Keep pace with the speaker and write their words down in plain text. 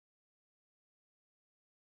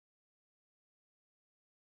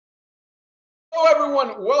Hello,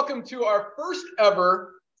 everyone. Welcome to our first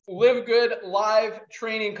ever LiveGood live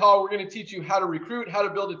training call. We're going to teach you how to recruit, how to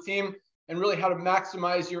build a team, and really how to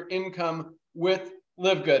maximize your income with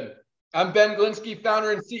LiveGood. I'm Ben Glinsky, founder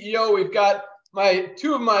and CEO. We've got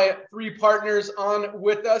two of my three partners on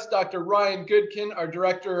with us, Dr. Ryan Goodkin, our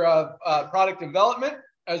Director of Product Development,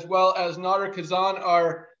 as well as Nader Kazan,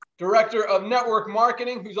 our Director of Network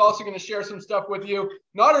Marketing, who's also going to share some stuff with you.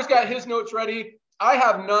 Nader's got his notes ready. I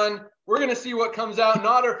have none. We're going to see what comes out.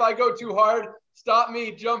 Nader, if I go too hard, stop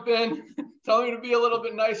me, jump in, tell me to be a little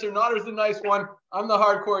bit nicer. Nader's the nice one. I'm the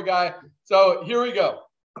hardcore guy. So here we go.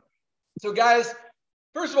 So guys,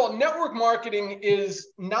 first of all, network marketing is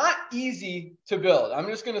not easy to build. I'm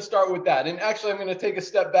just going to start with that. And actually, I'm going to take a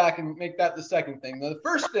step back and make that the second thing. Now, the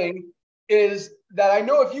first thing is that I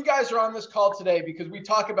know if you guys are on this call today, because we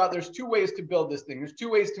talk about there's two ways to build this thing. There's two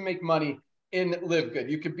ways to make money in LiveGood.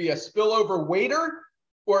 You could be a spillover waiter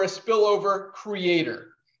or a spillover creator.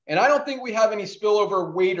 And I don't think we have any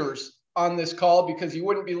spillover waiters on this call because you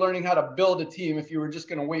wouldn't be learning how to build a team if you were just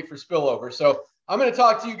going to wait for spillover. So I'm going to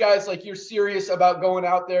talk to you guys like you're serious about going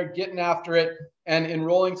out there, getting after it, and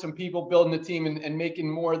enrolling some people, building a team, and making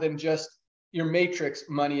more than just your matrix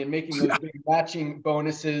money and making those big matching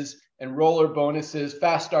bonuses and roller bonuses,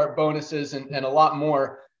 fast start bonuses, and a lot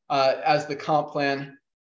more as the comp plan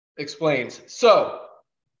explains. So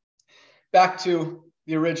back to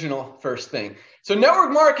the original first thing. So network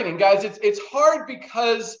marketing, guys, it's hard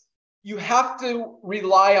because you have to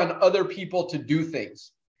rely on other people to do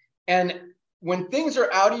things. And when things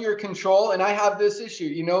are out of your control, and I have this issue,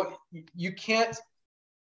 you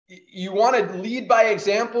want to lead by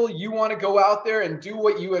example. You want to go out there and do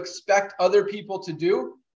what you expect other people to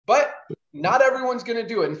do, but not everyone's going to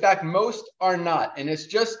do it. In fact, most are not. And it's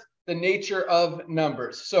just the nature of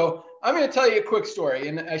numbers. So I'm going to tell you a quick story.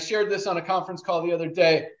 And I shared this on a conference call the other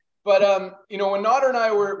day. But, when Nader and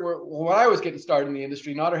I when I was getting started in the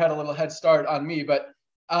industry, Nader had a little head start on me. But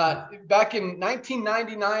back in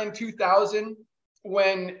 1999, 2000,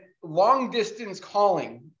 when long distance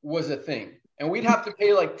calling was a thing, and we'd have to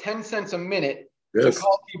pay like 10 cents a minute to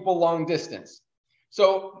call people long distance.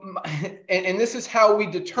 So, and this is how we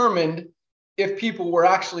determined if people were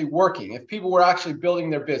actually working, if people were actually building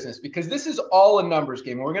their business, because this is all a numbers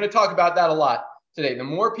game. And we're going to talk about that a lot today. The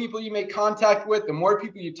more people you make contact with, the more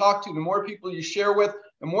people you talk to, the more people you share with,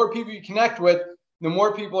 the more people you connect with, the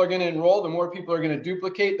more people are going to enroll, the more people are going to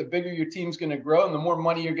duplicate, the bigger your team's going to grow, and the more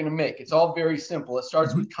money you're going to make. It's all very simple. It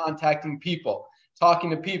starts with contacting people, talking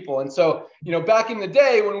to people. And so, back in the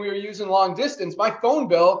day when we were using long distance, my phone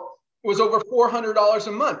bill was over $400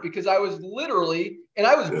 a month because I was literally, and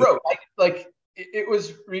I was broke. It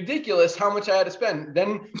was ridiculous how much I had to spend.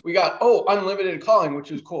 Then we got, unlimited calling, which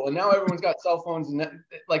was cool. And now everyone's got cell phones, and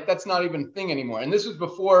that's not even a thing anymore. And this was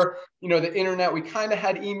before, the internet. We kind of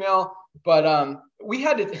had email, but we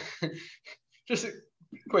had to, just a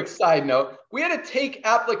quick side note, we had to take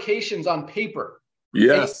applications on paper.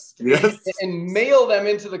 Yes. And mail them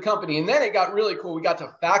into the company. And then it got really cool. We got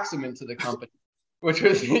to fax them into the company. Which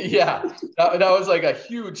was, that was like a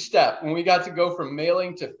huge step when we got to go from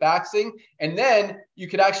mailing to faxing. And then you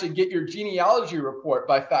could actually get your genealogy report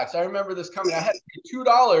by fax. I remember this company, I had to pay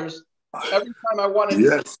 $2 every time I wanted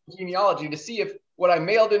to see genealogy to see if what I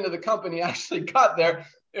mailed into the company actually got there.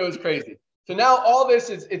 It was crazy. So now all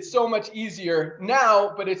this it's so much easier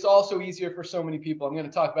now, but it's also easier for so many people. I'm going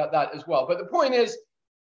to talk about that as well. But the point is,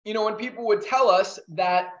 when people would tell us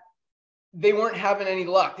that they weren't having any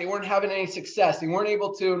luck, they weren't having any success, they weren't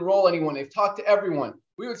able to enroll anyone, they've talked to everyone,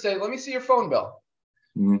 we would say, let me see your phone bill.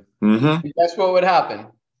 Mm-hmm. Guess what would happen?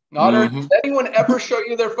 Nader, did anyone ever show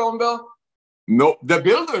you their phone bill? No, the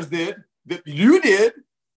builders did. You did.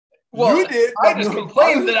 Well, you did. I just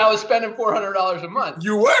complained that I was spending $400 a month.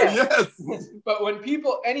 You were, yes. But when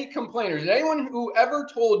any complainers, anyone who ever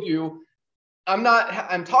told you, I'm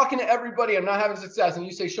talking to everybody, I'm not having success, and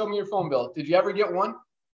you say, show me your phone bill, did you ever get one?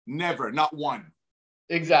 Never, not one.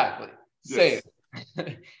 Exactly. Yes.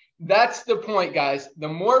 Same. That's the point, guys. The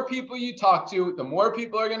more people you talk to, the more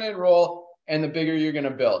people are going to enroll, and the bigger you're going to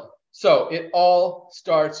build. So it all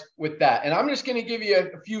starts with that. And I'm just going to give you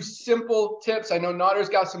a few simple tips. I know Nader's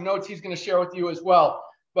got some notes he's going to share with you as well.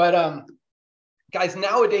 But guys,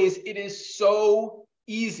 nowadays it is so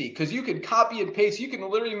easy because you can copy and paste. You can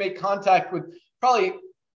literally make contact with probably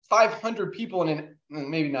 500 people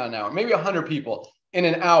maybe not an hour, maybe 100 people in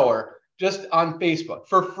an hour just on Facebook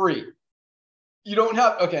for free. You don't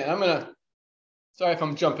have, sorry if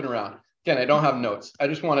I'm jumping around. Again, I don't have notes. I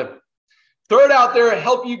just want to throw it out there and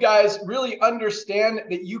help you guys really understand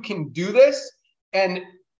that you can do this. And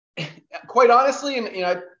quite honestly,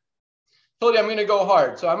 and told you I'm going to go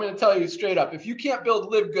hard. So I'm going to tell you straight up, if you can't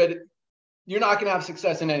build LiveGood, you're not going to have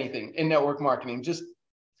success in anything in network marketing.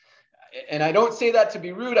 And I don't say that to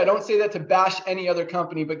be rude. I don't say that to bash any other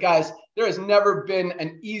company, but guys, there has never been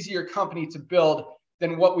an easier company to build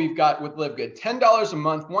than what we've got with LiveGood. $10 a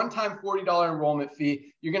month, one-time $40 enrollment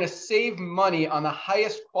fee. You're going to save money on the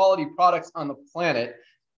highest quality products on the planet.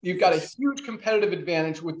 You've got a huge competitive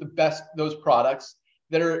advantage with those products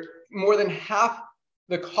that are more than half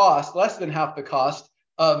the cost, less than half the cost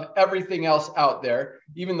of everything else out there,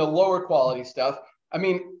 even the lower quality stuff. I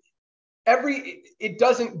mean, it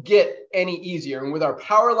doesn't get any easier. And with our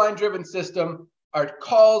powerline driven system, our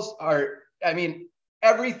calls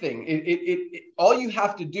everything, all you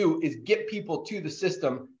have to do is get people to the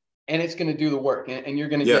system, and it's going to do the work, and you're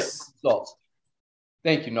going to get results.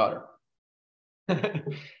 Thank you, Notter.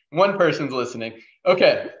 One person's listening.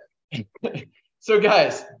 Okay. So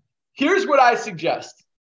guys, here's what I suggest.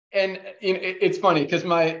 And it's funny because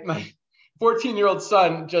my 14-year-old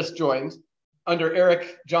son just joined under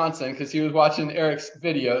Eric Johnson because he was watching Eric's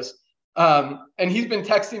videos. And he's been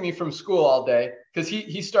texting me from school all day because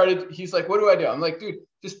he's like, what do I do? I'm like, dude,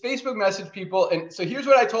 just Facebook message people. And so here's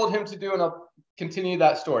what I told him to do, and I'll continue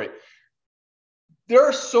that story. There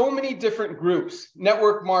are so many different groups,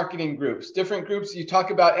 network marketing groups, different groups. You talk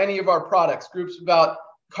about any of our products, groups about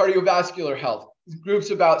cardiovascular health, groups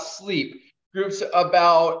about sleep, groups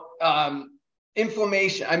about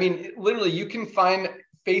inflammation. I mean, literally, you can find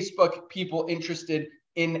Facebook people interested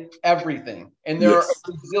in everything. And there are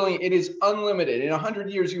a bazillion. It is unlimited. In 100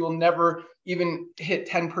 years, you will never even hit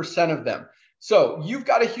 10% of them. So you've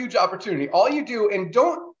got a huge opportunity. All you do,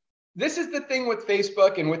 this is the thing with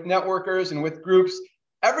Facebook and with networkers and with groups.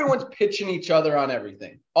 Everyone's pitching each other on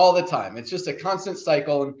everything all the time. It's just a constant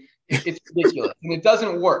cycle, and it's ridiculous, and it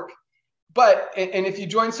doesn't work. But, and if you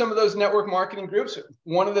join some of those network marketing groups,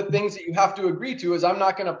 one of the things that you have to agree to is I'm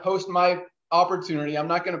not going to post my opportunity. I'm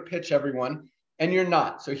not going to pitch everyone, and you're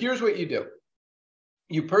not. So here's what you do.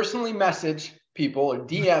 You personally message people, or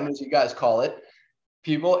DM as you guys call it,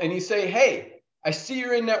 people, and you say, hey, I see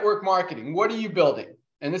you're in network marketing. What are you building?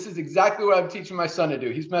 And this is exactly what I'm teaching my son to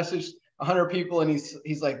do. He's messaged 100 people, and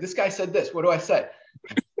he's like, this guy said this. What do I say?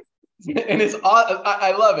 And it's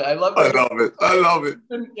I love it. I love it.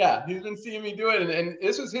 Yeah, he's been seeing me do it, and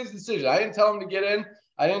this was his decision. I didn't tell him to get in.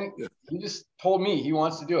 He just told me he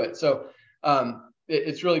wants to do it. So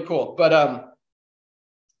it's really cool. But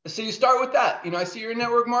so you start with that. I see you're in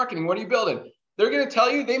network marketing. What are you building? They're going to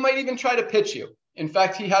tell you. They might even try to pitch you. In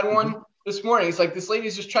fact, he had one this morning. He's like, this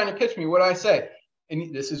lady's just trying to pitch me. What do I say?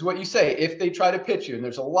 And this is what you say if they try to pitch you. And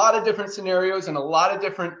there's a lot of different scenarios and a lot of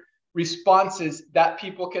different responses that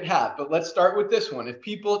people could have. But let's start with this one. If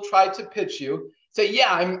people try to pitch you, say,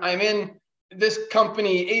 yeah, I'm in this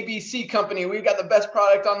company, ABC company. We've got the best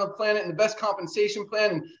product on the planet and the best compensation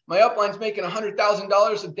plan. And my upline's making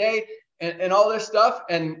 $100,000 a day and all this stuff.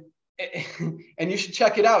 And you should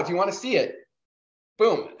check it out. Do you want to see it?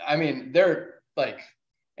 Boom. I mean, they're like,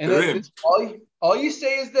 and then all you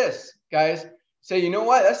say is this, guys. Say, you know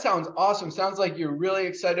what? That sounds awesome. Sounds like you're really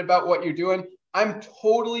excited about what you're doing. I'm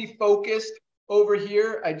totally focused over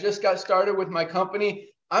here. I just got started with my company.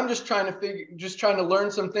 I'm just trying to learn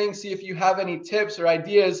some things, see if you have any tips or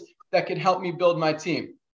ideas that could help me build my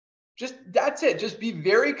team. That's it. Just be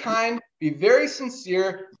very kind, be very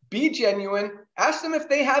sincere, be genuine. Ask them if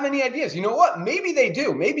they have any ideas. You know what? Maybe they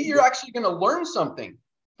do. Maybe you're actually going to learn something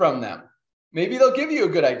from them. Maybe they'll give you a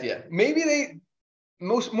good idea. Maybe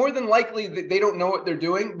more than likely, they don't know what they're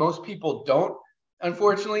doing. Most people don't,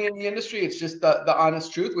 unfortunately, in the industry. It's just the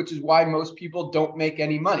honest truth, which is why most people don't make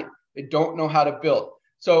any money. They don't know how to build.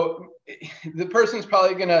 So the person's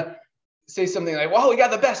probably going to say something like, well, we got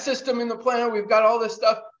the best system in the planet. We've got all this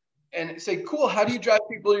stuff. And say, cool, how do you drive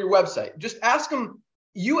people to your website? Just ask them.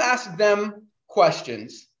 You ask them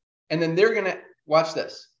questions, and then they're going to watch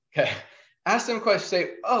this. Okay. Ask them questions.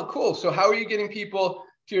 Say, oh, cool. So how are you getting people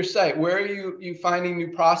to your site? Where are you finding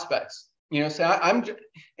new prospects? Say and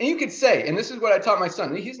you could say, and this is what I taught my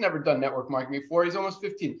son. He's never done network marketing before. He's almost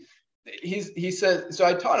 15. He said, so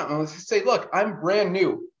I taught him. I was say, look, I'm brand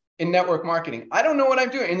new in network marketing. I don't know what I'm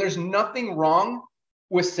doing. And there's nothing wrong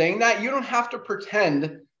with saying that. You don't have to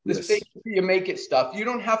pretend this fake you make it stuff. You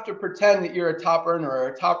don't have to pretend that you're a top earner or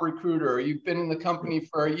a top recruiter, or you've been in the company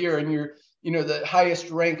for a year and you're, the highest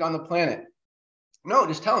rank on the planet. No,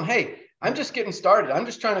 just tell them, hey, I'm just getting started. I'm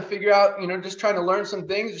just trying to figure out, just trying to learn some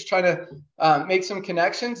things, just trying to make some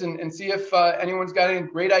connections and see if anyone's got any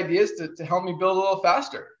great ideas to help me build a little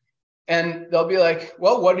faster. And they'll be like,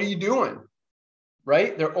 well, what are you doing?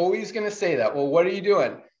 Right? They're always going to say that. Well, what are you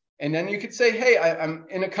doing? And then you could say, hey, I'm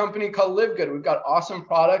in a company called LiveGood. We've got awesome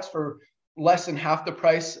products for less than half the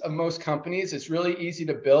price of most companies. It's really easy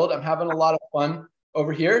to build. I'm having a lot of fun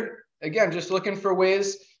over here. Again, just looking for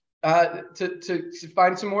ways to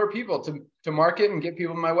find some more people to market and get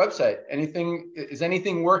people to my website. Is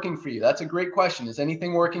anything working for you? That's a great question. Is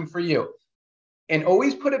anything working for you? And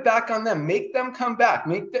always put it back on them. Make them come back.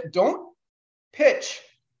 Don't pitch.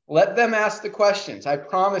 Let them ask the questions. I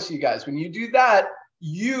promise you guys, when you do that,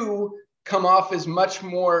 you come off as much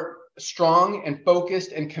more strong and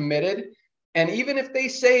focused and committed. And even if they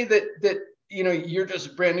say that you're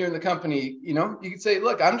just brand new in the company, you can say,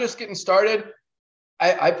 look, I'm just getting started.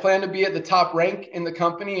 I plan to be at the top rank in the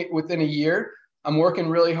company within a year. I'm working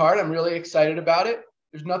really hard. I'm really excited about it.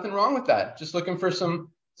 There's nothing wrong with that. Just looking for some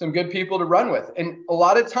good people to run with. And a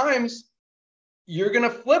lot of times you're going to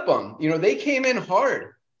flip them. They came in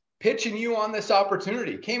hard, pitching you on this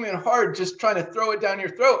opportunity, came in hard, just trying to throw it down your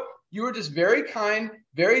throat. You were just very kind,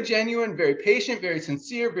 very genuine, very patient, very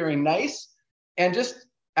sincere, very nice. And just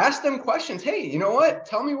ask them questions. Hey, you know what?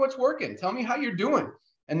 Tell me what's working. Tell me how you're doing.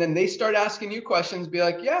 And then they start asking you questions, be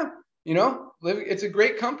like, yeah, it's a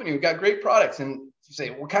great company. We've got great products. And you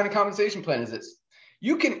say, what kind of compensation plan is this?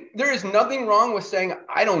 There is nothing wrong with saying,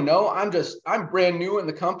 I don't know. I'm brand new in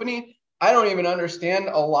the company. I don't even understand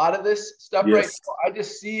a lot of this stuff right now. I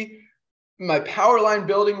just see my power line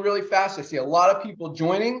building really fast. I see a lot of people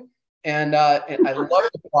joining, and I love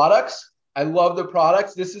the products. I love the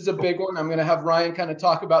products. This is a big one. I'm going to have Ryan kind of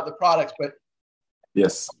talk about the products, but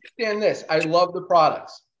understand this. I love the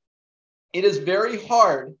products. It is very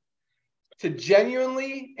hard to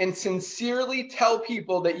genuinely and sincerely tell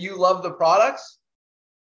people that you love the products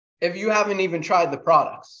if you haven't even tried the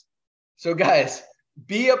products. So guys,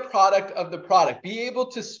 be a product of the product. Be able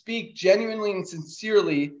to speak genuinely and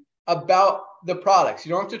sincerely about the products.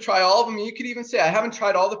 You don't have to try all of them. You could even say, I haven't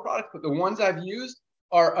tried all the products, but the ones I've used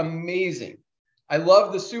are amazing. I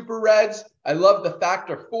love the superreds. I love the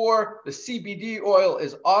factor 4. The CBD oil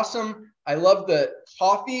is awesome. I love the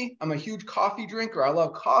coffee. I'm a huge coffee drinker. I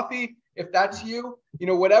love coffee. If that's you,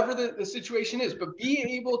 whatever the situation is, but be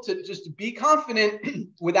able to just be confident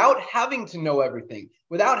without having to know everything,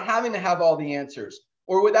 without having to have all the answers,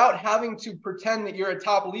 or without having to pretend that you're a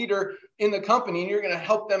top leader in the company and you're going to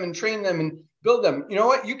help them and train them and build them. You know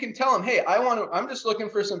what? You can tell them, hey, I'm just looking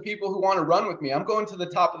for some people who want to run with me. I'm going to the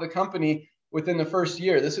top of the company within the first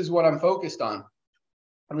year. This is what I'm focused on.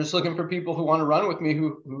 I'm just looking for people who want to run with me,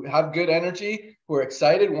 who have good energy, who are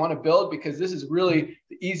excited, want to build, because this is really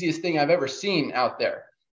the easiest thing I've ever seen out there.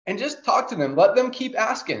 And just talk to them. Let them keep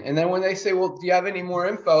asking. And then when they say, well, do you have any more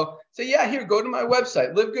info? Say, yeah, here, go to my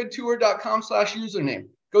website, livegoodtour.com/username.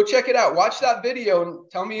 Go check it out. Watch that video and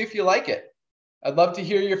tell me if you like it. I'd love to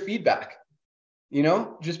hear your feedback.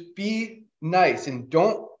 Just be nice and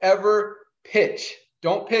don't ever pitch.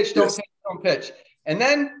 Don't pitch, don't pitch, don't pitch. And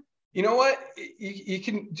then, you know what? You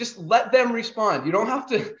can just let them respond. You don't have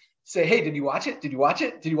to say, hey, did you watch it? Did you watch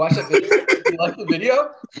it? Did you watch that video? Did you like the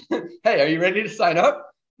video? Hey, are you ready to sign up?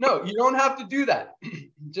 No, you don't have to do that.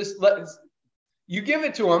 Just you give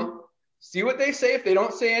it to them. See what they say. If they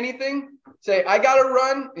don't say anything, say, I got to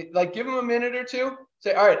run. Like, give them a minute or two.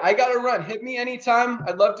 Say, all right, I got to run. Hit me anytime.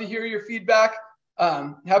 I'd love to hear your feedback.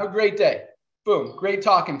 Have a great day. Boom. Great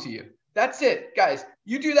talking to you. That's it, guys.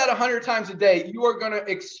 You do that 100 times a day, you are going to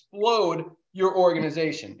explode your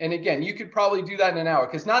organization. And again, you could probably do that in an hour,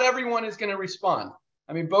 because not everyone is going to respond.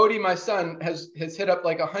 I mean, Bodie, my son, has hit up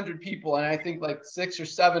like 100 people, and I think like 6 or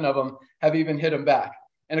 7 of them have even hit him back.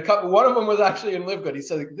 And one of them was actually in LiveGood. He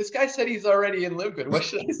said, this guy said he's already in LiveGood. What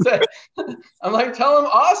should I say? I'm like, tell him,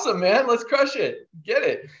 awesome, man. Let's crush it. Get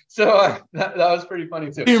it. So that was pretty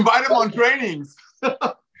funny too. You invite him on trainings.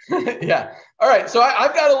 Yeah. All right. So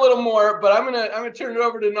I've got a little more, but I'm gonna turn it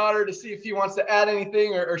over to Nader to see if he wants to add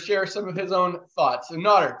anything or share some of his own thoughts. So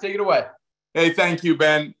Nader, take it away. Hey, thank you,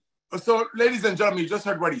 Ben. So, ladies and gentlemen, you just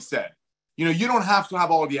heard what he said. You don't have to have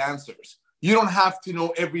all the answers. You don't have to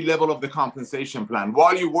know every level of the compensation plan.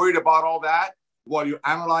 While you're worried about all that, while you're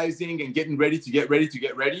analyzing and getting ready to get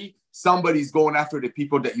ready, somebody's going after the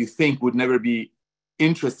people that you think would never be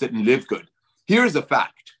interested in LiveGood. Here's a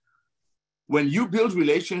fact. When you build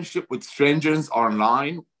relationship with strangers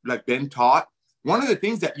online, like Ben taught, one of the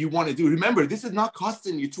things that you want to do, remember, this is not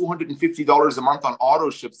costing you $250 a month on auto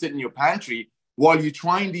ship sitting in your pantry while you're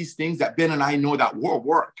trying these things that Ben and I know that will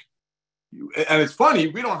work. And it's funny,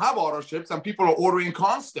 we don't have auto ships and people are ordering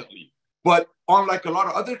constantly. But unlike a lot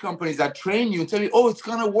of other companies that train you and tell you, oh, it's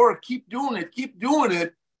going to work, keep doing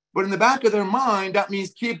it. But in the back of their mind, that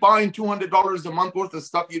means keep buying $200 a month worth of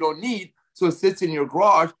stuff you don't need, so it sits in your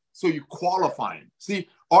garage, so you qualify. See,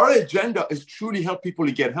 our agenda is truly help people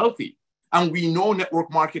to get healthy. And we know network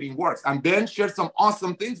marketing works. And Ben shared some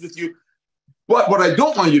awesome things with you. But what I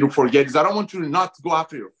don't want you to forget is I don't want you to not go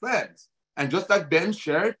after your friends. And just like Ben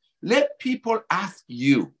shared, let people ask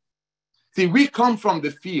you. See, we come from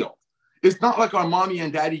the field. It's not like our mommy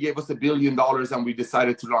and daddy gave us $1 billion and we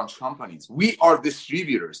decided to launch companies. We are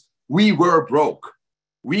distributors. We were broke.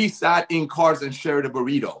 We sat in cars and shared a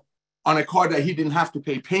burrito on a car that he didn't have to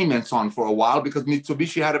pay payments on for a while because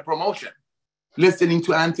Mitsubishi had a promotion. Listening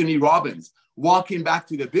to Anthony Robbins, walking back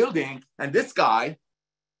to the building, and this guy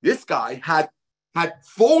had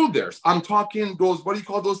folders. I'm talking those, what do you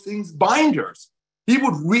call those things? Binders. He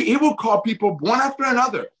would call people one after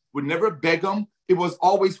another, would never beg them. It was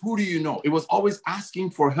always, who do you know? It was always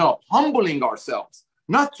asking for help, humbling ourselves,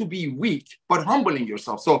 not to be weak, but humbling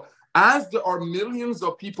yourself. So as there are millions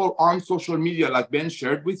of people on social media, like Ben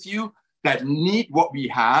shared with you, that need what we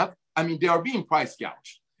have, I mean, they are being price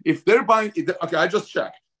gouged. If they're buying, okay, I just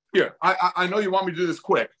checked. Here, I know you want me to do this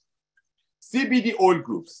quick. CBD oil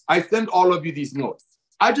groups. I send all of you these notes.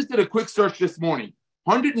 I just did a quick search this morning.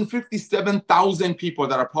 157,000 people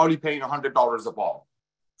that are probably paying $100 a ball.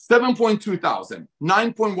 7.2 thousand,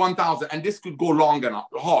 9.1 thousand, and this could go long and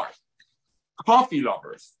hard. Coffee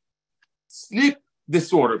lovers, sleep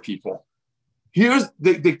disorder people. Here's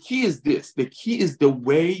the key is this. The key is the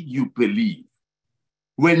way you believe.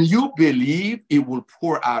 When you believe, it will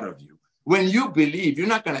pour out of you. When you believe, you're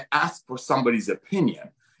not going to ask for somebody's opinion.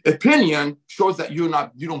 Opinion shows that you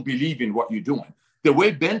don't believe in what you're doing. The way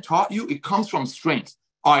Ben taught you, it comes from strength.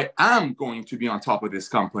 I am going to be on top of this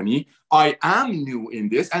company. I am new in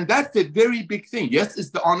this. And that's a very big thing. Yes,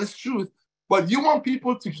 it's the honest truth, but you want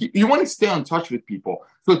people you want to stay in touch with people.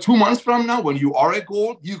 So 2 months from now, when you are at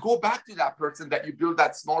gold, you go back to that person that you build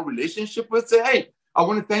that small relationship with, say, hey, I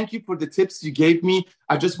want to thank you for the tips you gave me.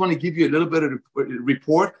 I just want to give you a little bit of a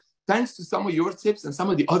report. Thanks to some of your tips and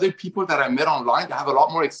some of the other people that I met online that have a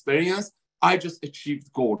lot more experience, I just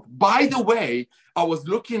achieved gold. By the way, I was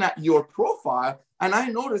looking at your profile and I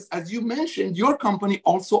noticed, as you mentioned, your company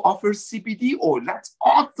also offers CBD oil. That's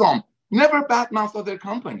awesome. Never badmouth other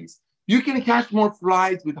companies. You can catch more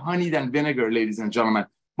flies with honey than vinegar, ladies and gentlemen.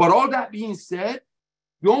 But all that being said,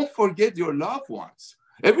 don't forget your loved ones.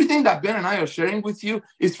 Everything that Ben and I are sharing with you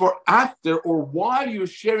is for after or while you're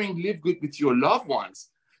sharing Live Good with your loved ones.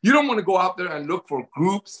 You don't want to go out there and look for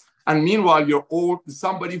groups. And meanwhile, you're old to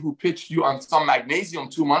somebody who pitched you on some magnesium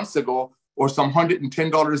 2 months ago or some $110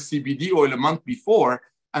 CBD oil a month before,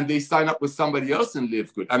 and they sign up with somebody else and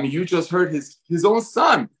Live Good. I mean, you just heard his own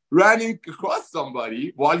son running across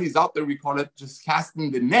somebody while he's out there, we call it just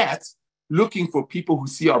casting the net, looking for people who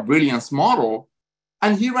see our brilliance model.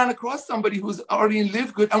 And he ran across somebody who's already in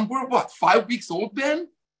Live Good. And we're what, 5 weeks old, Ben?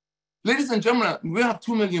 Ladies and gentlemen, we have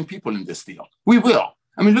 2 million people in this deal. We will.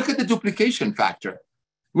 I mean, look at the duplication factor.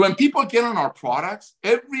 When people get on our products,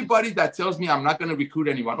 everybody that tells me I'm not going to recruit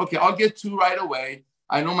anyone, okay, I'll get 2 right away.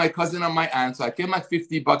 I know my cousin and my aunt, so I get my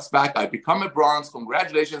 $50 back. I become a bronze.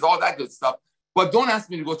 Congratulations, all that good stuff. But don't ask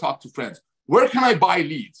me to go talk to friends. Where can I buy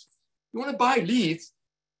leads? You want to buy leads?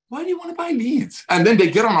 Why do you want to buy leads? And then they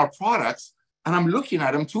get on our products, and I'm looking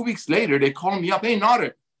at them 2 weeks later. They call me up. Hey,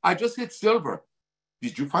 Nader, I just hit silver.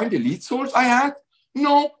 Did you find a lead source? I had.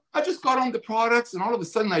 No, I just got on the products, and all of a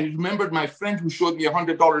sudden I remembered my friend who showed me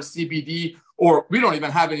 $100 CBD, or we don't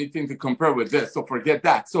even have anything to compare with this, so forget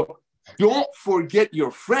that. So don't forget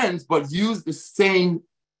your friends, but use the same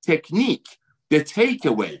technique. The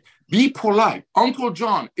takeaway, be polite. Uncle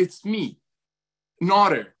John, it's me,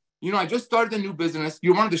 Nader. You know, I just started a new business.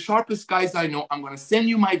 You're one of the sharpest guys I know. I'm going to send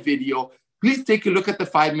you my video. Please take a look at the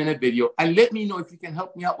 5-minute video and let me know if you can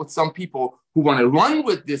help me out with some people who want to run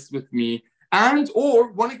with this with me and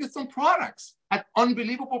or want to get some products at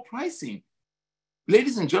unbelievable pricing.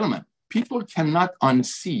 Ladies and gentlemen, people cannot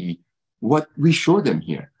unsee what we show them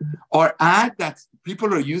here. Our ad that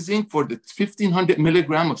people are using for the 1,500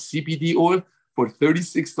 milligram of CBD oil for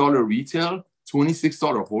 $36 retail,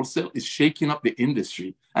 $26 wholesale is shaking up the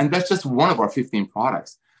industry. And that's just one of our 15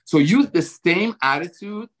 products. So use the same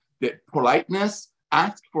attitude, the politeness,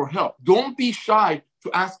 ask for help. Don't be shy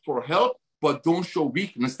to ask for help, but don't show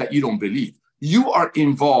weakness that you don't believe. You are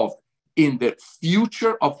involved in the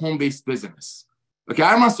future of home-based business. Okay,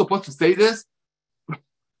 I'm not supposed to say this.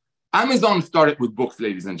 Amazon started with books,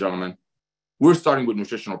 ladies and gentlemen. We're starting with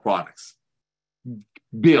nutritional products.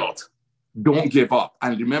 Build. Don't give up.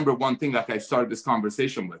 And remember one thing like I started this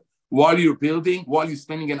conversation with. While you're building, while you're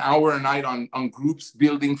spending an hour a night on groups,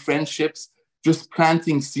 building friendships, just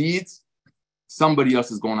planting seeds, somebody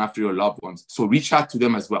else is going after your loved ones. So reach out to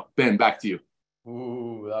them as well. Ben, back to you.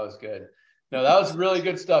 Ooh, that was good. No, that was really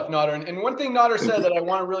good stuff, Nader. And one thing Nader said that I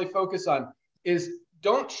want to really focus on is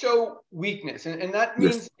don't show weakness. And that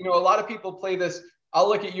means, you know, a lot of people play this I'll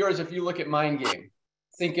look at yours if you look at mine game,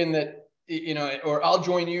 thinking that, you know, or I'll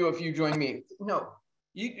join you if you join me. No,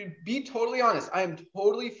 you be totally honest. I am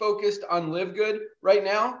totally focused on LiveGood right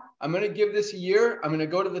now. I'm going to give this a year. I'm going to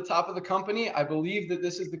go to the top of the company. I believe that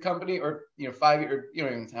this is the company, or, you know, 5 years, you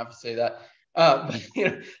don't even have to say that. But, you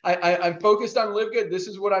know, I'm focused on LiveGood. This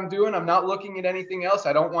is what I'm doing. I'm not looking at anything else.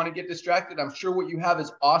 I don't want to get distracted. I'm sure what you have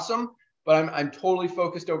is awesome, but I'm totally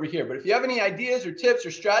focused over here. But if you have any ideas or tips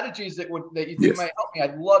or strategies that you think might help me,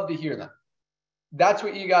 I'd love to hear them. That's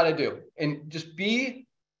what you got to do. And just be,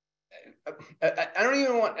 I don't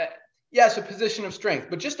even want, yes, a position of strength,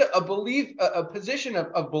 but just a position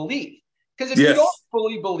of belief. Because if you don't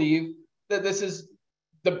fully believe that this is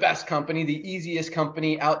the best company, the easiest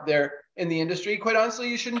company out there in the industry, quite honestly,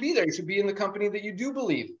 you shouldn't be there. You should be in the company that you do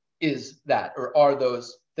believe is that, or are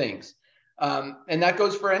those things. And that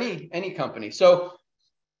goes for any company. So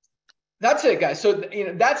that's it, guys. So, you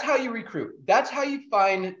know, that's how you recruit. That's how you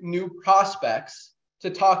find new prospects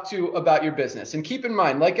to talk to about your business. And keep in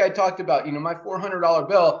mind, like I talked about, you know, my $400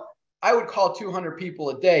 bill, I would call 200 people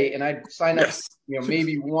a day, and I'd sign up, you know,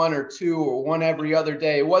 maybe one or two or one every other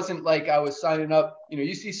day. It wasn't like I was signing up, you know,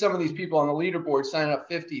 you see some of these people on the leaderboard signing up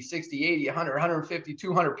 50, 60, 80, 100, 150,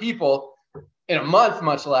 200 people in a month,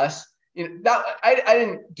 much less. You know, that I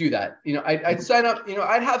didn't do that. You know, I'd sign up, you know,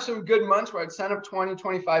 I'd have some good months where I'd sign up 20,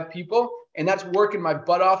 25 people, and that's working my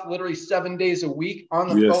butt off literally 7 days a week on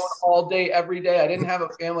the phone all day, every day. I didn't have a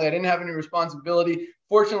family. I didn't have any responsibility.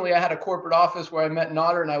 Fortunately, I had a corporate office where I met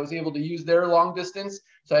Nodder, and I was able to use their long distance,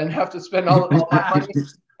 so I didn't have to spend all my money.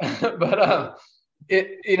 But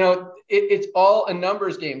it's all a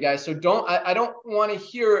numbers game, guys. So I don't want to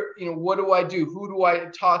hear, you know, what do I do? Who do I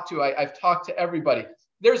talk to? I've talked to everybody.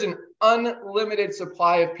 There's an unlimited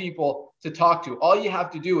supply of people to talk to. All you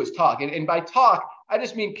have to do is talk. And by talk, I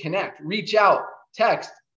just mean connect, reach out,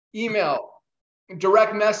 text, email,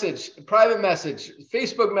 direct message, private message,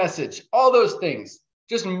 Facebook message, all those things.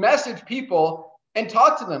 Just message people and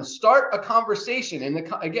talk to them. Start a conversation. And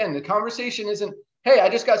again, the conversation isn't, hey, I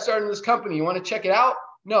just got started in this company. You want to check it out?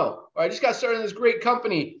 No. Or I just got started in this great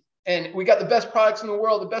company, and we got the best products in the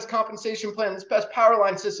world, the best compensation plan, this best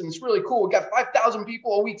powerline system. It's really cool. We got 5,000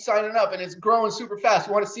 people a week signing up, and it's growing super fast.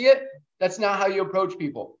 You want to see it? That's not how you approach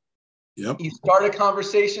people. Yep. You start a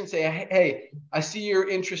conversation, say, hey, I see you're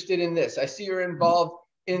interested in this. I see you're involved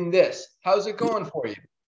in this. How's it going for you?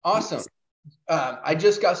 Awesome. I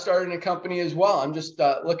just got started in a company as well. I'm just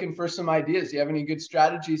looking for some ideas. Do you have any good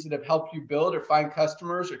strategies that have helped you build or find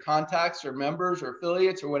customers or contacts or members or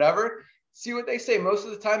affiliates or whatever? See what they say. Most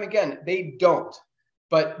of the time, again, they don't,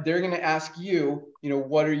 but they're going to ask you, you know,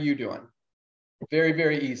 what are you doing? Very,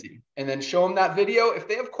 very easy. And then show them that video. If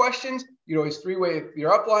they have questions, you know, it's 3-way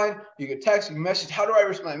your upline. You can text, you can message. How do I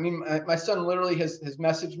respond? I mean, my son literally has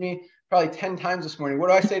messaged me probably 10 times this morning. What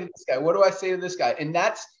do I say to this guy? What do I say to this guy? And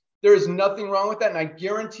there is nothing wrong with that. And I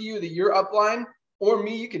guarantee you that your upline or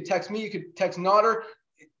me, you could text me, you could text Nodder,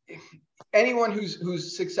 anyone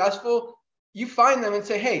who's successful, you find them and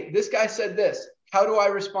say, hey, this guy said this. How do I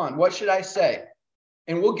respond? What should I say?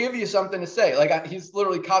 And we'll give you something to say. Like he's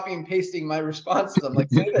literally copying and pasting my responses. I'm like,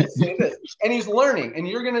 say this, say this. And he's learning. And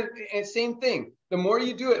you're going to, same thing. The more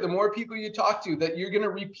you do it, the more people you talk to, that you're going to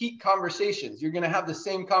repeat conversations. You're going to have the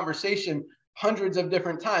same conversation hundreds of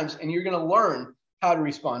different times, and you're going to learn how to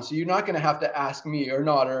respond. So you're not going to have to ask me or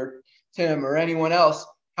not, or Tim or anyone else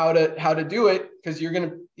how to do it, because you're going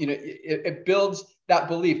to, you know, it builds that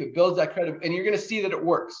belief. It builds that credibility, and you're going to see that it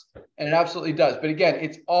works. And it absolutely does. But again,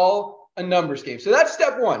 it's all a numbers game. So that's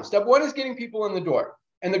step one. Step one is getting people in the door.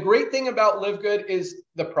 And the great thing about LiveGood is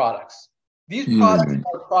the products. These products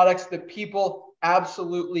are products that people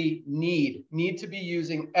absolutely need to be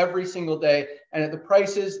using every single day. And at the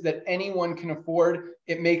prices that anyone can afford,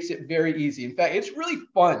 it makes it very easy. In fact, it's really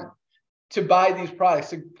fun to buy these products,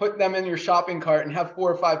 to put them in your shopping cart and have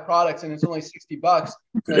 4 or 5 products, and it's only $60.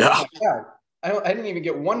 Yeah. I didn't even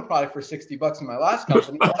get one product for $60 in my last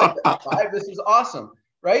company. I got 5. This is awesome.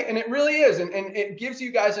 Right. And it really is. And it gives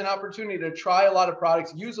you guys an opportunity to try a lot of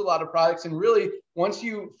products, use a lot of products. And really, once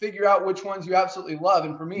you figure out which ones you absolutely love,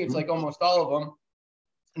 and for me, it's like almost all of them,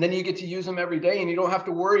 and then you get to use them every day, and you don't have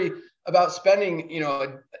to worry about spending, you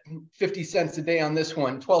know, 50 cents a day on this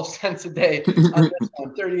one, 12 cents a day on this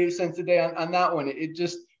one, 38 cents a day on that one. It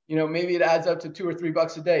just, you know, maybe it adds up to $2 or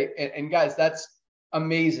 $3 a day. And guys, that's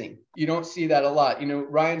amazing. You don't see that a lot. You know,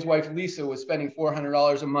 Ryan's wife, Lisa, was spending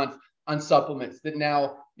 $400 a month on supplements that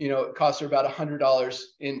now, you know, it costs her about $100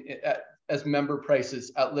 as member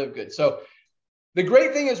prices at LiveGood. So the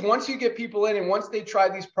great thing is, once you get people in and once they try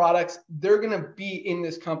these products, they're going to be in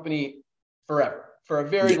this company forever, for a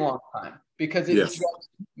very long time, because it just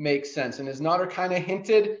makes sense. And as Nader kind of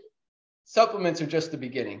hinted, supplements are just the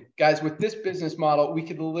beginning. Guys, with this business model, we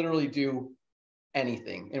could literally do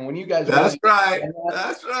anything. And when you guys That's right.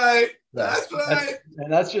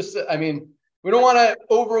 And that's just, I mean, we don't want to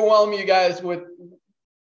overwhelm you guys with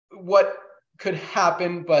what could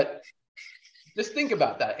happen, but just think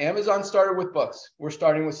about that. Amazon started with books. We're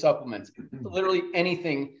starting with supplements. Literally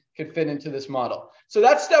anything could fit into this model. So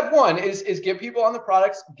that's step one, is get people on the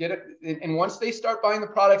products, get it. And once they start buying the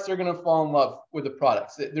products, they're going to fall in love with the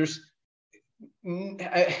products.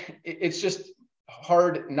 It's just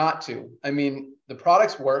hard not to. I mean, the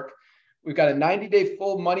products work. We've got a 90-day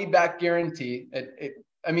full money back guarantee.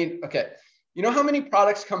 Okay. You know how many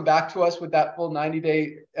products come back to us with that full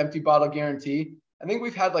 90-day empty bottle guarantee? I think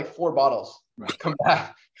we've had like 4 bottles come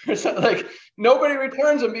back. Like nobody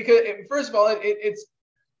returns them because, first of all,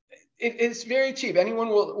 it's very cheap. Anyone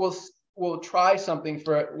will try something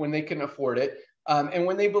for it when they can afford it, and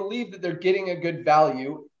when they believe that they're getting a good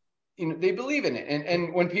value, they believe in it.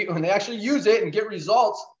 And when they actually use it and get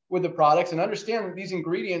results with the products and understand that these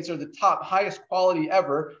ingredients are the top, highest quality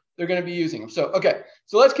ever, they're going to be using them. So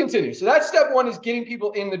let's continue. So that's step one, is getting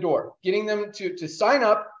people in the door, getting them to sign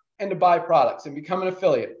up and to buy products and become an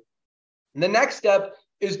affiliate. And the next step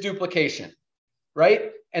is duplication,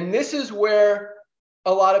 right? And this is where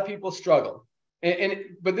a lot of people struggle.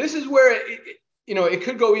 But this is where it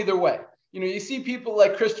could go either way. You see people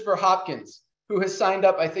like Christopher Hopkins, who has signed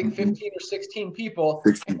up, I think 15 or 16 people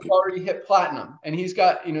and already hit platinum. And he's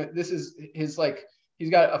got, this is his, like, he's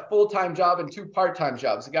got a full-time job and 2 part-time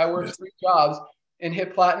jobs. The guy works 3 jobs and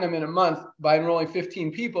hit platinum in a month by enrolling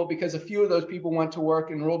 15 people, because a few of those people went to work,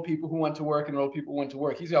 enrolled people who went to work, enrolled people who went to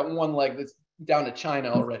work. He's got one leg that's down to China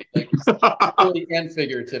already, like literally and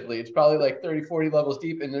figuratively. It's probably like 30, 40 levels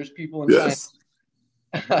deep, and there's people in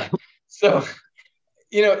China. So,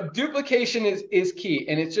 duplication is key.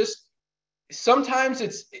 And it's just, sometimes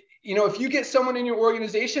it's, if you get someone in your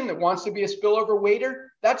organization that wants to be a spillover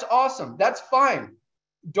waiter, that's awesome. That's fine.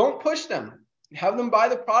 Don't push them. Have them buy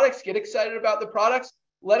the products, get excited about the products,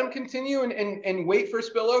 let them continue and wait for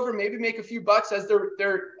spillover, maybe make a few bucks as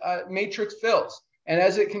their matrix fills. And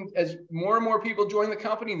as more and more people join the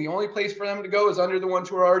company, the only place for them to go is under the ones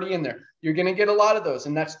who are already in there. You're going to get a lot of those,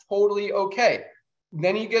 and that's totally okay.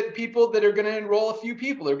 Then you get people that are going to enroll a few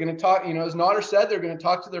people. They're going to talk, as Nader said, they're going to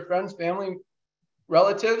talk to their friends, family,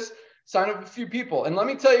 relatives, sign up a few people. And let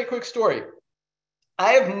me tell you a quick story.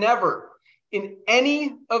 I have never, in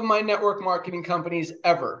any of my network marketing companies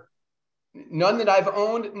ever, none that I've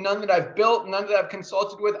owned, none that I've built, none that I've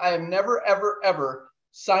consulted with, I have never, ever, ever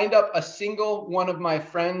signed up a single one of my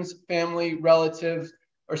friends, family, relatives,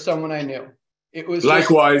 or someone I knew. It was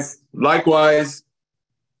likewise.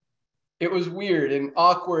 It was weird and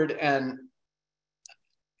awkward and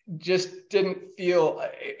just didn't feel,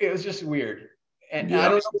 it was just weird. And I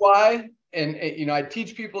don't know why. And, I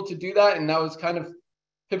teach people to do that. And that was kind of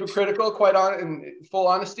hypocritical, in full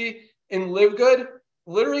honesty. In LiveGood,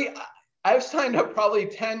 literally, I've signed up probably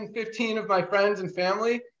 10, 15 of my friends and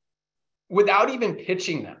family without even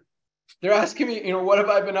pitching them. They're asking me, what have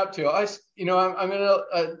I been up to? I'm in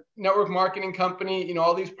a network marketing company,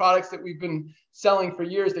 all these products that we've been selling for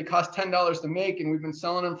years, they cost $10 to make, and we've been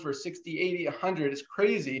selling them for 60, 80, 100. It's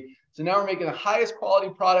crazy. So now we're making the highest quality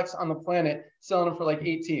products on the planet, selling them for like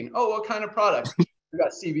 18. Oh, what kind of products? We've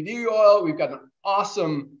got CBD oil. We've got an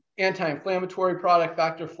awesome anti-inflammatory product,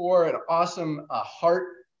 Factor 4, an awesome heart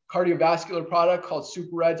cardiovascular product called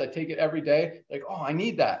superreds. I take it every day. Like, oh, I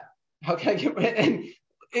need that. How can I get it? And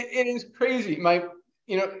it is crazy. My,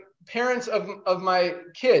 parents of my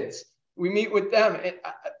kids, we meet with them, and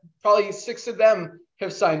probably 6 of them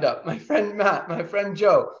have signed up. My friend Matt, my friend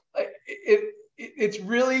Joe. It's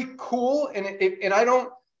really cool, and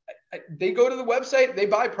they go to the website, they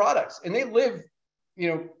buy products, and they live.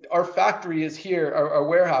 Our factory is here, our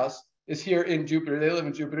warehouse is here in Jupiter. They live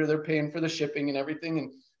in Jupiter. They're paying for the shipping and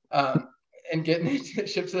everything, and getting it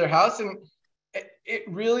shipped to their house. And it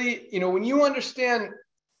really, when you understand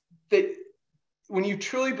that, when you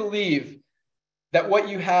truly believe that what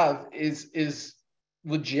you have is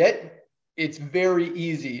legit, it's very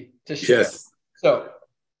easy to ship. Yes. So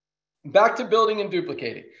back to building and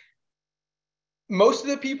duplicating. Most of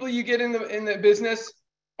the people you get in the business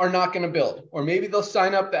are not going to build, or maybe they'll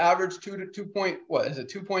sign up the average 2.3,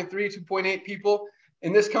 2.8 people.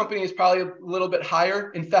 In this company is probably a little bit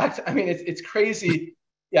higher. In fact, it's crazy.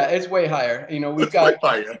 Yeah, it's way higher. We've got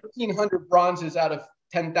 1,500 bronzes out of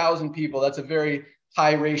 10,000 people. That's a very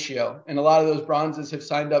high ratio. And a lot of those bronzes have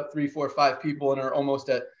signed up 3, 4, 5 people and are almost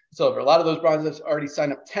at silver. A lot of those bronzes have already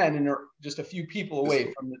signed up 10 and are just a few people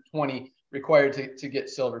away from the 20 required to get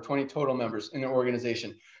silver, 20 total members in their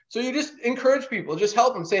organization. So you just encourage people, just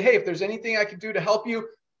help them. Say, hey, if there's anything I could do to help you,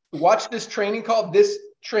 watch this training call. This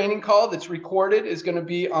training call that's recorded is going to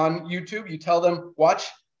be on YouTube. You tell them, watch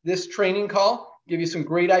this training call, give you some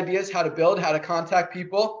great ideas how to build, how to contact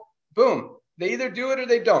people. Boom. They either do it or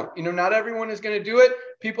they don't. Not everyone is going to do it.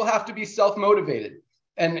 People have to be self-motivated.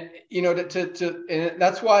 And, and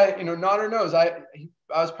that's why, Nader knows I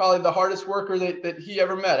was probably the hardest worker that he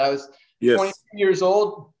ever met. I was 22 years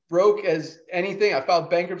old, broke as anything. I filed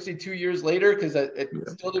bankruptcy 2 years later because it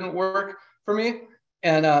still didn't work for me.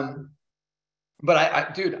 And, but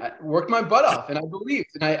I worked my butt off, and I believed,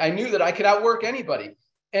 and I knew that I could outwork anybody.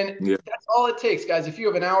 And that's all it takes, guys. If you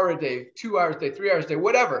have an hour a day, 2 hours a day, 3 hours a day,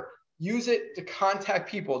 whatever, use it to contact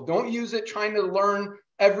people. Don't use it trying to learn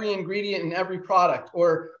every ingredient in every product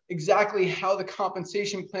or exactly how the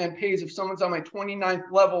compensation plan pays if someone's on my 29th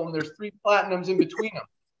level and there's 3 platinums in between them.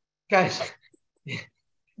 Guys,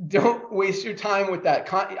 don't waste your time with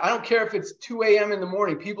that. I don't care if it's 2 a.m. in the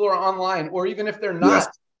morning, people are online, or even if they're not,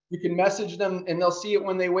 you can message them and they'll see it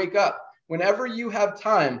when they wake up. Whenever you have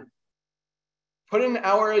time, put in an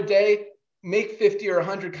hour a day, make 50 or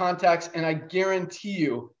 100 contacts, and I guarantee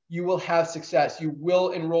you will have success. You will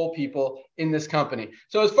enroll people in this company.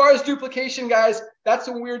 So as far as duplication, guys, that's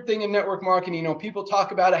a weird thing in network marketing. People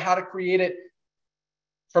talk about it, how to create it.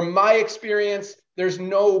 From my experience, there's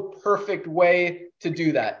no perfect way to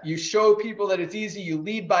do that. You show people that it's easy. You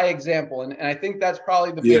lead by example. And I think that's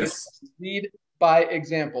probably the biggest. Lead by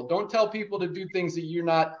example. Don't tell people to do things that you're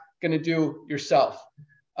not going to do yourself,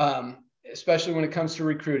 especially when it comes to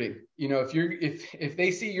recruiting. If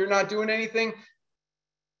they see you're not doing anything,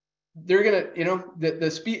 they're going to, the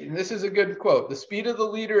speed, this is a good quote. The speed of the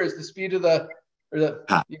leader is the speed of how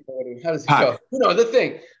does it go? The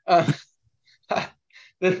thing.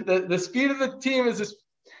 The speed of the team is this,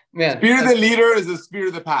 man. Speed of the leader is the speed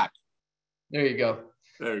of the pack. There you go.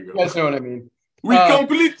 You guys know what I mean. We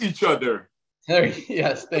complete each other.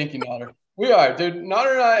 Yes, thank you, Nader. We are, dude.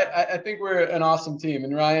 Nader and I think we're an awesome team,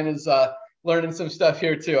 and Ryan is learning some stuff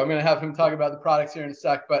here too. I'm going to have him talk about the products here in a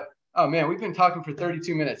sec, but oh man, we've been talking for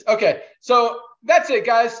 32 minutes. Okay, so that's it,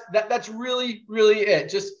 guys. That's really, really it.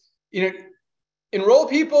 Just enroll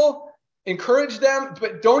people, encourage them,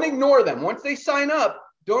 but don't ignore them. Once they sign up,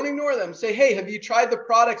 don't ignore them. Say, hey, have you tried the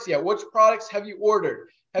products yet? Which products have you ordered?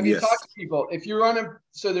 Have you talked to people? If you're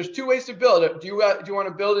so there's 2 ways to build it. Do you want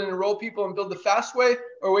to build and enroll people and build the fast way,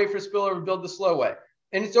 or wait for spillover and build the slow way?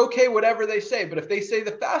 And it's okay, whatever they say. But if they say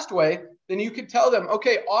the fast way, then you could tell them,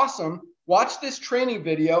 okay, awesome. Watch this training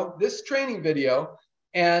video,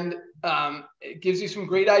 and it gives you some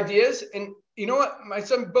great ideas. And you know what? My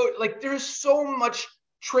son, there's so much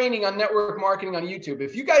training on network marketing on YouTube.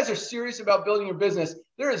 If you guys are serious about building your business,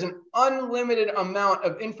 there is an unlimited amount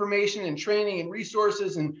of information and training and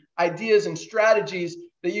resources and ideas and strategies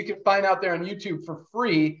that you can find out there on YouTube for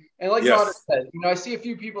free. And like Nader said, I see a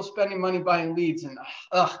few people spending money buying leads, and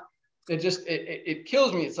it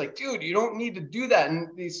kills me. It's like, dude, you don't need to do that. And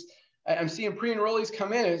I'm seeing pre-enrollees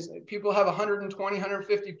come in as people have 120,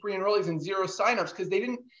 150 pre-enrollees and 0 signups because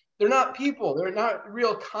they're not people. They're not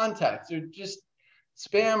real contacts. They're just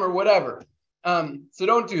spam or whatever. So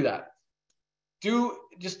don't do that.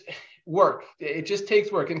 Just work. It just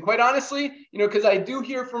takes work. And quite honestly, because I do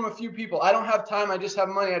hear from a few people, I don't have time. I just have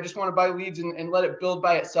money. I just want to buy leads and let it build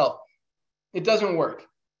by itself. It doesn't work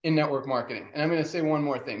in network marketing. And I'm going to say one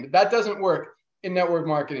more thing. That doesn't work in network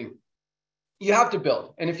marketing. You have to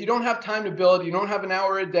build. And if you don't have time to build, you don't have an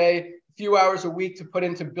hour a day, a few hours a week to put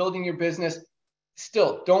into building your business,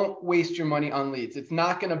 still don't waste your money on leads. It's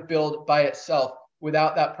not going to build by itself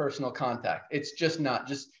without that personal contact. It's just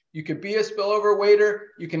not. You could be a spillover waiter,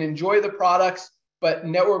 you can enjoy the products, but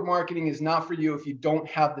network marketing is not for you if you don't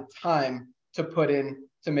have the time to put in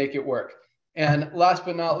to make it work. And last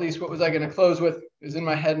but not least, what was I going to close with? It was in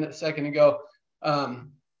my head a second ago. What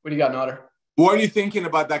do you got, Nader? What are you thinking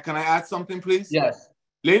about that? Can I add something, please? Yes.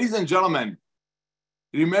 Ladies and gentlemen,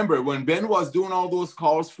 remember when Ben was doing all those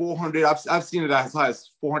calls, 400, I've seen it as high as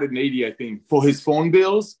 480, I think, for his phone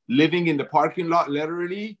bills, living in the parking lot,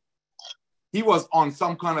 literally, he was on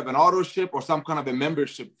some kind of an auto ship or some kind of a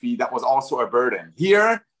membership fee that was also a burden.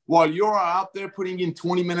 Here, while you're out there putting in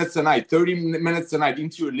 20 minutes a night, 30 minutes a night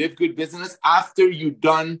into your Live Good business, after you're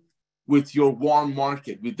done with your warm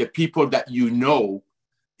market, with the people that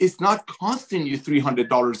it's not costing you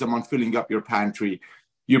 $300 a month filling up your pantry.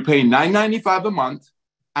 You're paying $9.95 a month.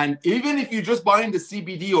 And even if you're just buying the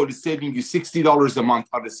CBD oil, it's saving you $60 a month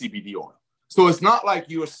on the CBD oil. So it's not like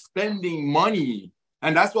you're spending money.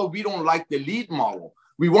 And that's why we don't like the lead model.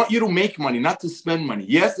 We want you to make money, not to spend money.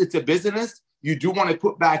 Yes, it's a business. You do want to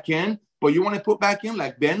put back in, but you want to put back in,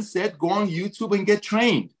 like Ben said, go on YouTube and get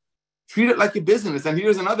trained. Treat it like a business. And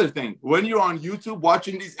here's another thing. When you're on YouTube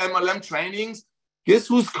watching these MLM trainings, guess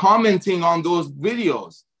who's commenting on those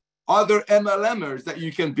videos? Other MLMers that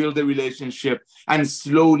you can build a relationship and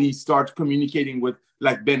slowly start communicating with,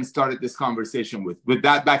 like Ben started this conversation with. With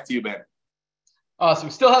that, back to you, Ben.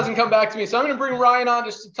 Awesome. Still hasn't come back to me. So I'm going to bring Ryan on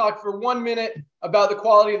just to talk for 1 minute about the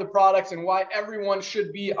quality of the products and why everyone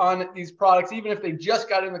should be on these products, even if they just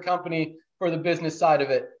got in the company for the business side of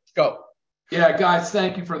it. Go. Yeah, guys,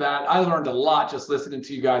 thank you for that. I learned a lot just listening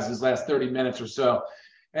to you guys these last 30 minutes or so.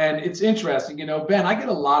 And it's interesting, you know, Ben, I get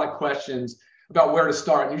a lot of questions about where to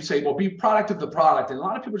start. And you say, well, be product of the product. And a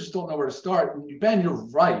lot of people just don't know where to start. And Ben, you're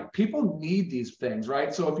right. People need these things,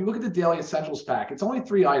 right? So if you look at the Daily Essentials pack, it's only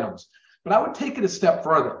 3 items. But I would take it a step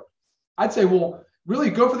further. I'd say, well, really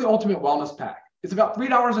go for the Ultimate Wellness Pack. It's about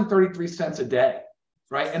 $3.33 a day,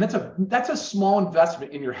 right? And that's a small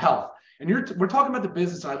investment in your health. And we're talking about the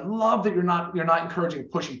business, and I love that you're not encouraging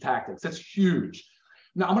pushy tactics. That's huge.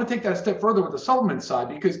 Now, I'm going to take that a step further with the supplement side,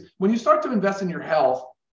 because when you start to invest in your health,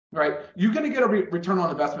 right, you're going to get a return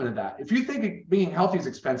on investment of that. If you think being healthy is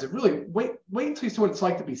expensive, really wait until you see what it's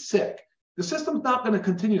like to be sick. The system's not going to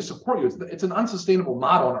continue to support you. It's an unsustainable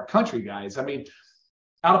model in our country, guys. I mean,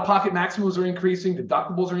 out-of-pocket maximums are increasing,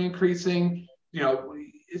 deductibles are increasing. You know,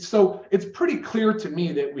 it's pretty clear to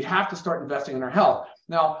me that we have to start investing in our health.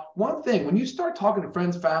 Now, one thing, when you start talking to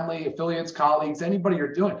friends, family, affiliates, colleagues, anybody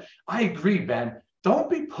you're doing, I agree, Ben. Don't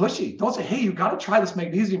be pushy. Don't say, hey, you got to try this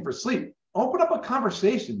magnesium for sleep. Open up a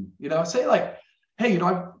conversation. You know, say like, hey, you know,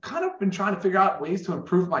 I've kind of been trying to figure out ways to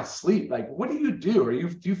improve my sleep. Like, what do you do?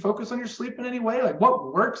 Do you focus on your sleep in any way? Like,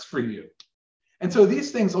 what works for you? And so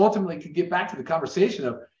these things ultimately could get back to the conversation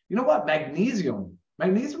of, you know what,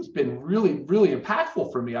 Magnesium's been really, really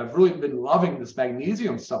impactful for me. I've really been loving this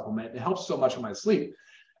magnesium supplement. It helps so much with my sleep.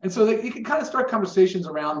 And so you can kind of start conversations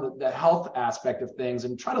around the health aspect of things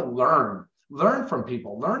and try to learn from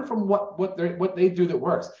people, learn from what they do that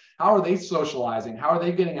works. How are they socializing? How are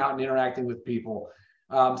they getting out and interacting with people?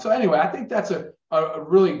 So anyway, I think that's a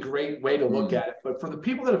really great way to look at it. But for the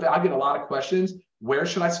people I get a lot of questions, where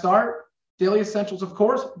should I start? Daily Essentials, of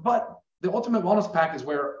course, but the Ultimate Wellness Pack is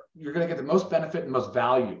where you're going to get the most benefit and most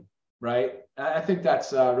value, right? I think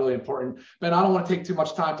that's really important. Ben, I don't want to take too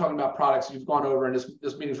much time talking about products you've gone over, and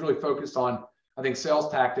this meeting is really focused on, I think,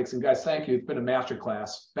 sales tactics. And guys, thank you. It's been a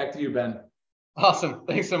masterclass. Back to you, Ben. Awesome.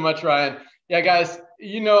 Thanks so much, Ryan. Yeah, guys,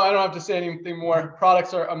 you know, I don't have to say anything more.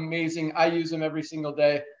 Products are amazing. I use them every single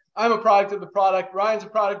day. I'm a product of the product. Ryan's a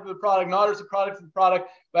product of the product. Notter's a product of the product.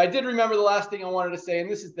 But I did remember the last thing I wanted to say, and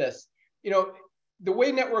this is this. You know, the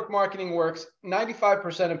way network marketing works,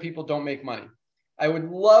 95% of people don't make money. I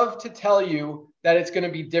would love to tell you that it's going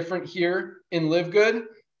to be different here in LiveGood,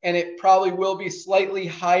 and it probably will be slightly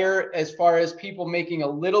higher as far as people making a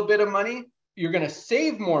little bit of money. You're going to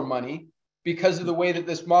save more money because of the way that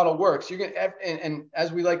this model works. You're going to, and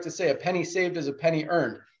as we like to say, a penny saved is a penny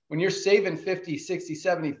earned. When you're saving $50, $60,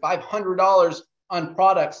 $70, $500 on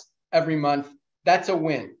products every month, that's a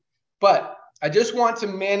win. But I just want to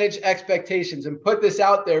manage expectations and put this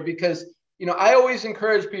out there because, you know, I always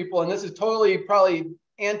encourage people, and this is totally probably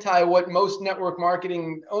anti what most network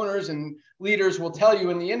marketing owners and leaders will tell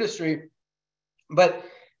you in the industry, but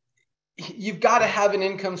you've got to have an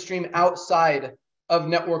income stream outside of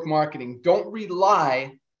network marketing. Don't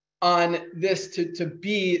rely on this to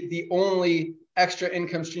be the only extra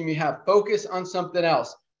income stream you have. Focus on something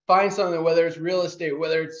else. Find something, whether it's real estate,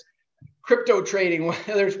 whether it's crypto trading,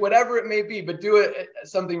 whether it's whatever it may be, but do it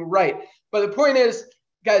something right. But the point is,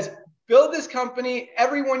 guys, build this company.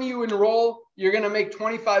 Everyone you enroll, you're going to make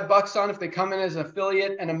 $25 on if they come in as an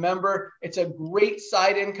affiliate and a member. It's a great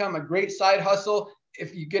side income, a great side hustle.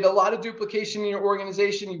 If you get a lot of duplication in your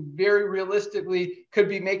organization, you very realistically could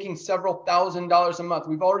be making several $1,000s a month.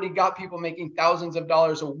 We've already got people making thousands of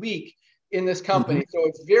dollars a week in this company. So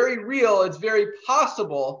it's very real. It's very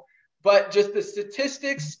possible, but just the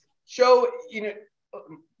statistics show, you know,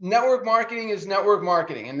 network marketing is network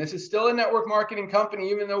marketing. And this is still a network marketing company,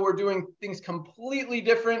 even though we're doing things completely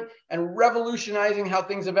different and revolutionizing how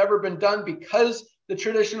things have ever been done because the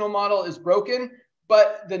traditional model is broken.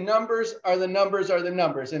 But the numbers are the numbers are the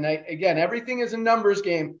numbers. And again, everything is a numbers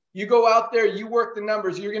game. You go out there, you work the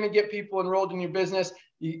numbers, you're going to get people enrolled in your business.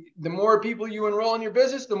 The more people you enroll in your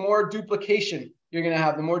business, the more duplication you're going to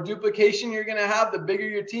have. The more duplication you're going to have, the bigger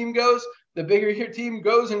your team goes. The bigger your team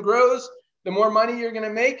goes and grows, the more money you're going to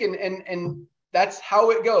make. And that's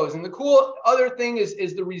how it goes. And the cool other thing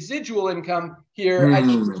is the residual income here. I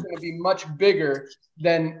think is going to be much bigger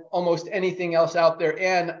than almost anything else out there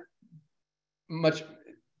and much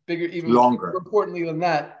bigger, even longer. more importantly than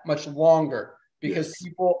that, much longer, because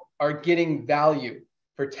people are getting value.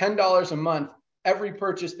 For $10 a month, every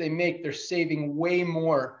purchase they make, they're saving way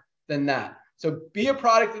more than that. So be a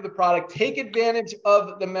product of the product. Take advantage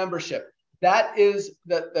of the membership. That is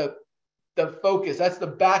the focus. That's the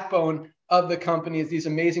backbone of the company, is these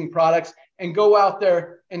amazing products. And go out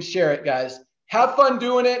there and share it, guys. Have fun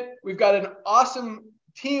doing it. We've got an awesome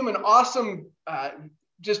team, an awesome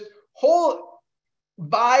just whole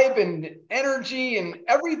vibe and energy, and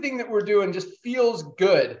everything that we're doing just feels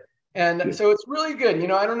good. And so it's really good. You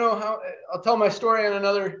know, I don't know how, I'll tell my story on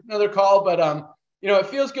another call, but you know, it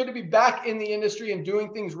feels good to be back in the industry and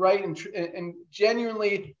doing things right and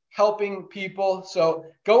genuinely helping people. So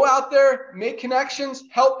go out there, make connections,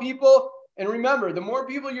 help people. And remember, the more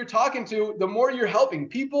people you're talking to, the more you're helping.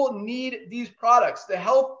 People need these products. The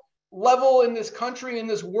health level in this country, in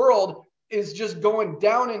this world, is just going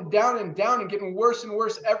down and down and down and getting worse and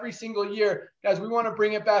worse every single year. Guys, we want to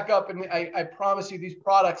bring it back up. And I promise you, these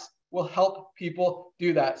products will help people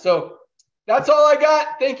do that. So that's all I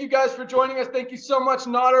got. Thank you guys for joining us. Thank you so much,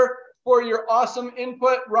 Nader, for your awesome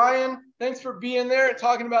input. Ryan, thanks for being there and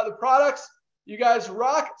talking about the products. You guys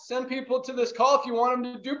rock. Send people to this call if you want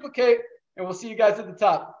them to duplicate, and we'll see you guys at the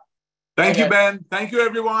top. Thank you, Ben. Thank you,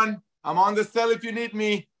 everyone. I'm on the cell if you need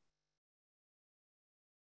me.